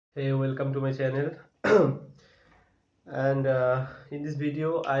Hey, welcome to my channel. And in this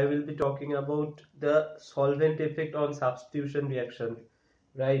video, I will be talking about the solvent effect on substitution reaction,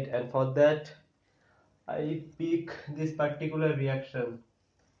 right? And for that, I pick this particular reaction.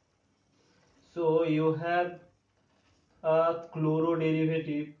 So you have a chloro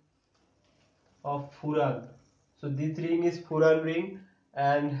derivative of furan. So this ring is furan ring,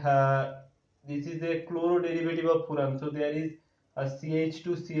 and this is a chloro derivative of furan. So there is a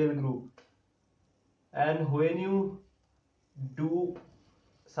CH2Cl group, and when you do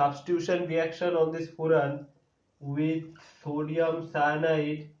substitution reaction on this furan with sodium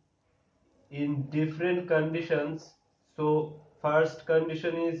cyanide in different conditions. So first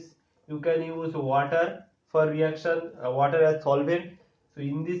condition is you can use water for reaction, water as solvent. So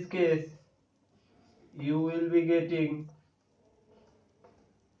in this case you will be getting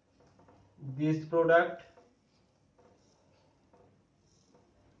this product,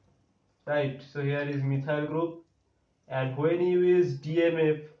 right? So here is methyl group, and when you use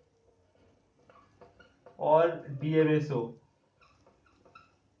DMF or DMSO,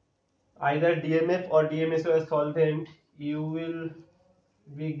 either DMF or DMSO as solvent, you will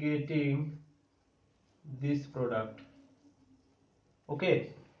be getting this product.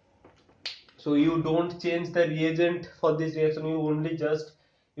 Okay, so you don't change the reagent for this reaction,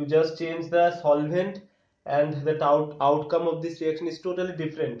 you just change the solvent, and the outcome of this reaction is totally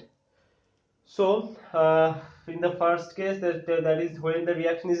different. So in the first case, that is when the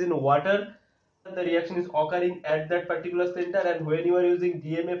reaction is in water, the reaction is occurring at that particular center, and when you are using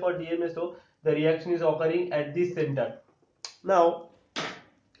DMF or DMSO, the reaction is occurring at this center. Now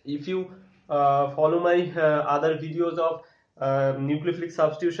if you follow my other videos of nucleophilic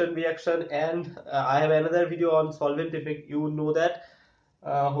substitution reaction, and I have another video on solvent effect, you will know that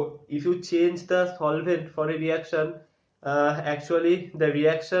if you change the solvent for a reaction, actually the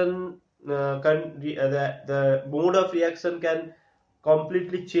reaction the mode of reaction can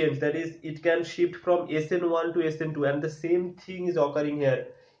completely change. That is, it can shift from SN1 to SN2, and the same thing is occurring here.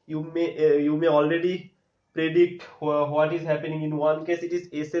 You may already predict what is happening. In one case it is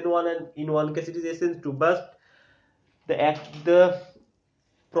SN1 and in one case it is SN2, but the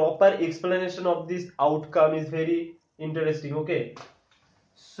proper explanation of this outcome is very interesting. Okay,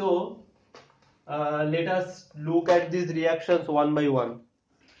 so let us look at these reactions one by one.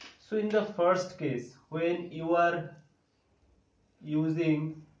 So in the first case, when you are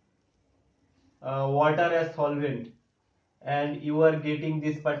using water as solvent and you are getting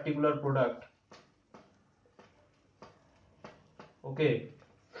this particular product, okay,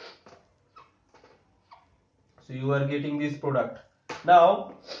 so you are getting this product.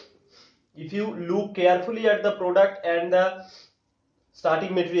 Now if you look carefully at the product and the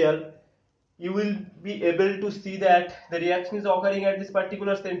starting material, you will be able to see that the reaction is occurring at this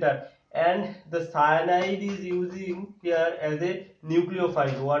particular center, and the cyanide is using here as a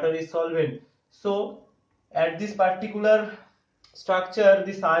nucleophile, water is solvent. So at this particular structure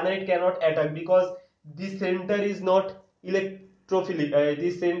the cyanide cannot attack because this center is not electrophilic,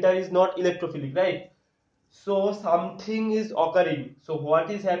 this center is not electrophilic, right? So something is occurring. So what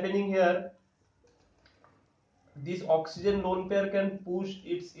is happening here, this oxygen lone pair can push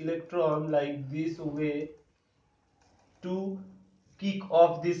its electron like this way to kick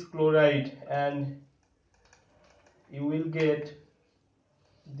off this chloride, and you will get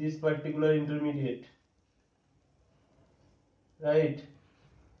this particular intermediate, right?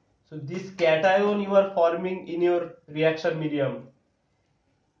 So this cation you are forming in your reaction medium.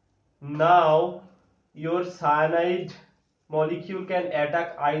 Now your cyanide molecule can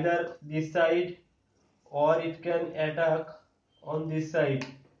attack either this side or it can attack on this side,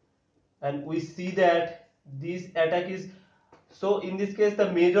 and we see that this attack is, so in this case the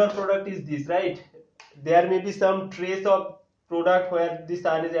major product is this, right? There may be some trace of product where this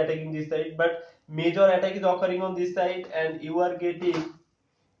ion is attacking this side, but major attack is occurring on this side, and you are getting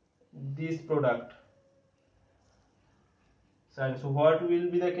this product. So what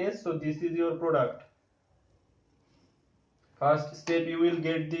will be the case? So this is your product. First step, you will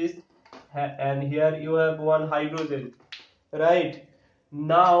get this, and here you have one hydrogen, right?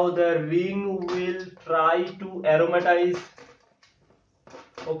 Now the ring will try to aromatize.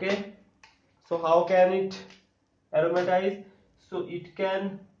 Okay, so how can it aromatize? So it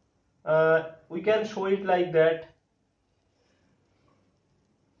can we can show it like that.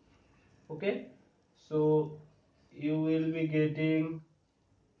 Okay, so you will be getting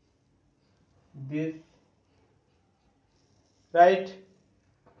this, right?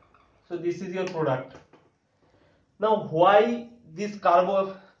 So this is your product. Now why this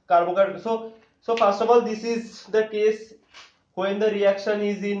carbo, so first of all, this is the case when the reaction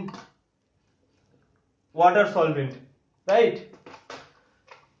is in water solvent, right?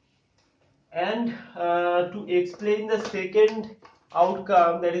 And to explain the second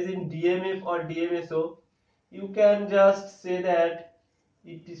outcome, that is in DMF or DMSO, you can just say that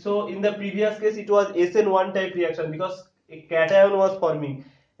so in the previous case it was SN1 type reaction because a cation was forming,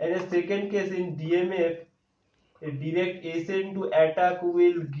 and the second case in DMF, a direct SN to attack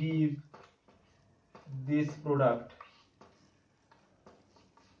will give this product,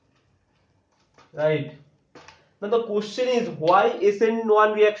 right? Now the question is why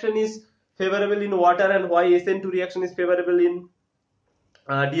SN1 reaction is favorable in water and why SN2 reaction is favorable in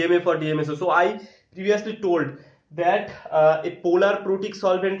DMF or DMSO. So I previously told that a polar protic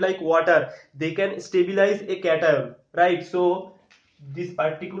solvent like water, they can stabilize a cation, right? So this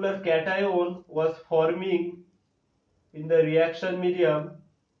particular cation was forming in the reaction medium.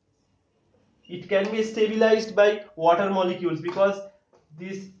 It can be stabilized by water molecules because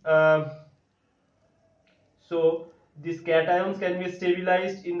this so these cations can be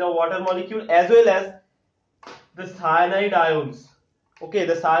stabilized in the water molecule as well as the cyanide ions. Okay,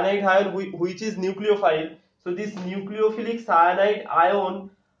 the cyanide ion which is nucleophile. So this nucleophilic cyanide ion,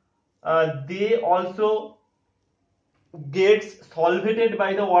 they also gets solvated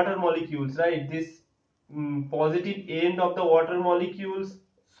by the water molecules, right? This positive end of the water molecules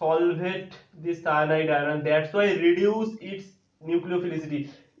solvate this cyanide ion, and that's why reduce its nucleophilicity.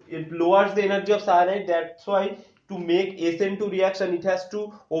 It lowers the energy of cyanide. That's why to make SN2 reaction it has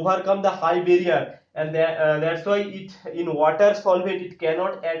to overcome the high barrier, and that's why it in water solvent it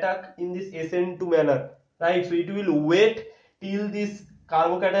cannot attack in this SN2 manner, right? So it will wait till this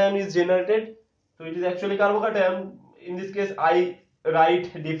carbocation is generated. So it is actually carbocation. In this case I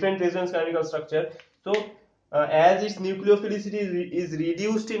write different resonance chemical structure. So as its nucleophilicity is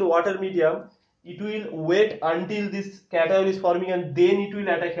reduced in water medium, it will wait until this cation is forming and then it will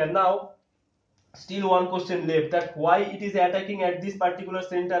attack here. Now still one question left, that why it is attacking at this particular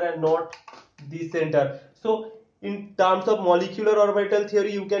center and not this center. So in terms of molecular orbital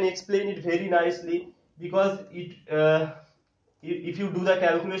theory you can explain it very nicely, because it if you do the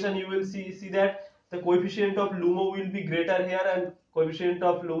calculation you will see that the coefficient of LUMO will be greater here and coefficient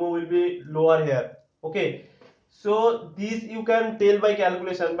of LUMO will be lower here. Okay, so this you can tell by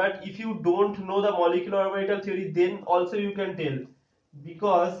calculation, but if you don't know the molecular orbital theory then also you can tell,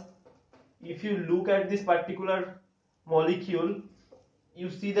 because if you look at this particular molecule you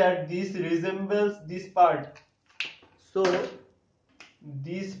see that this resembles this part. So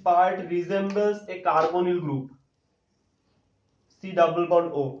this part resembles a carbonyl group, C double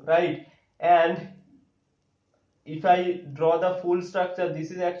bond O, right? And if I draw the full structure, this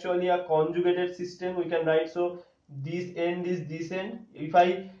is actually a conjugated system we can write. So this end is this end. If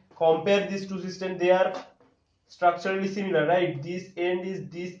I compare these two systems, they are structurally similar, right? This end is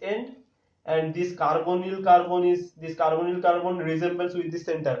this end, and this carbonyl carbon is this carbonyl carbon resembles with the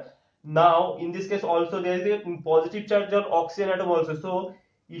center. Now in this case also there is a positive charge on oxygen atom also. So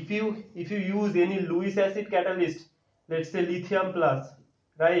if you use any Lewis acid catalyst, let's say lithium plus,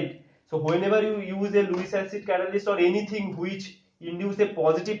 right? So whenever you use a Lewis acid catalyst or anything which induce a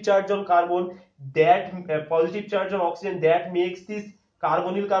positive charge on carbon, that positive charge on oxygen, that makes this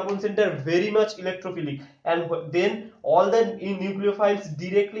carbonyl carbon center very much electrophilic, and then all the nucleophiles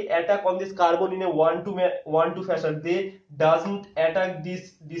directly attack on this carbon in a one-to fashion. They doesn't attack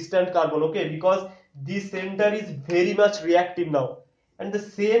this distant carbon, okay, because this center is very much reactive now. And the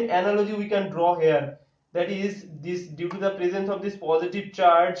same analogy we can draw here, that is this, due to the presence of this positive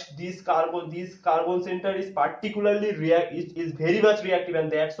charge, this carbon center is particularly is very much reactive,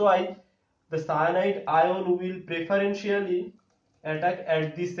 and that's why the cyanide ion will preferentially attack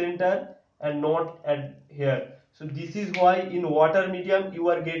at this center and not at here. So this is why in water medium you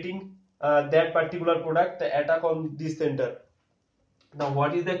are getting that particular product, the attack on this center. Now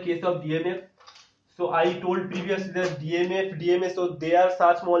what is the case of DMF? So I told previously that DMF, DMSO, they are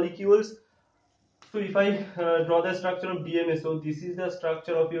such molecules. So if I draw the structure of DMSO, this is the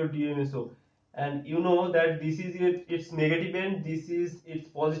structure of your DMSO, and you know that this is its negative end, this is its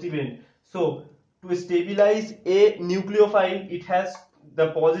positive end. So to stabilize a nucleophile, it has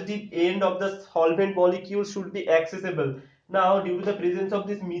the positive end of the solvent molecule should be accessible. Now due to the presence of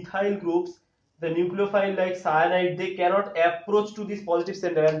these methyl groups, the nucleophile like cyanide, they cannot approach to this positive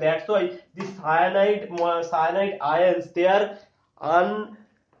center, and that's why these cyanide ions, they are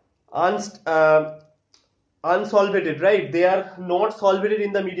unsolvated, right? They are not solvated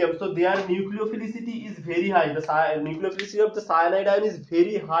in the medium, so their nucleophilicity is very high. The nucleophilicity of the cyanide ion is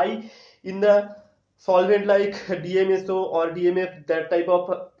very high in the solvent like DMSO or DMF, that type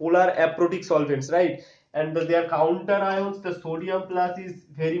of polar aprotic solvents, right? and their counter ions, the sodium plus, is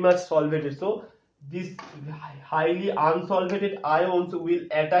very much solvated. So these highly unsolvated ions will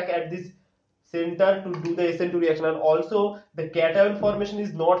attack at this center to do the SN2 reaction. And also the cation formation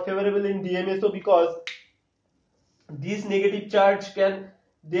is not favorable in DMSO, because this negative charge can,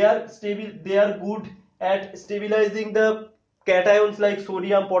 they are stable, they are good at stabilizing the cations like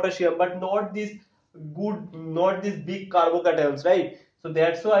sodium, potassium, but not this good, not these big carbocations, right? So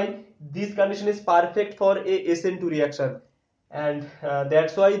that's why this condition is perfect for a SN2 reaction, and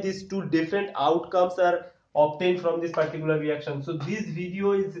that's why these two different outcomes are obtained from this particular reaction. So this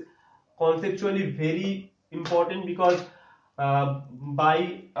video is conceptually very important, because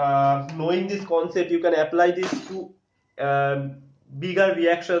by knowing this concept you can apply this to bigger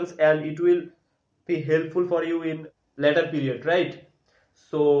reactions, and it will be helpful for you in later period, right?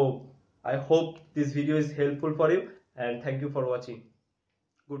 So I hope this video is helpful for you, and thank you for watching.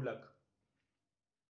 Good luck.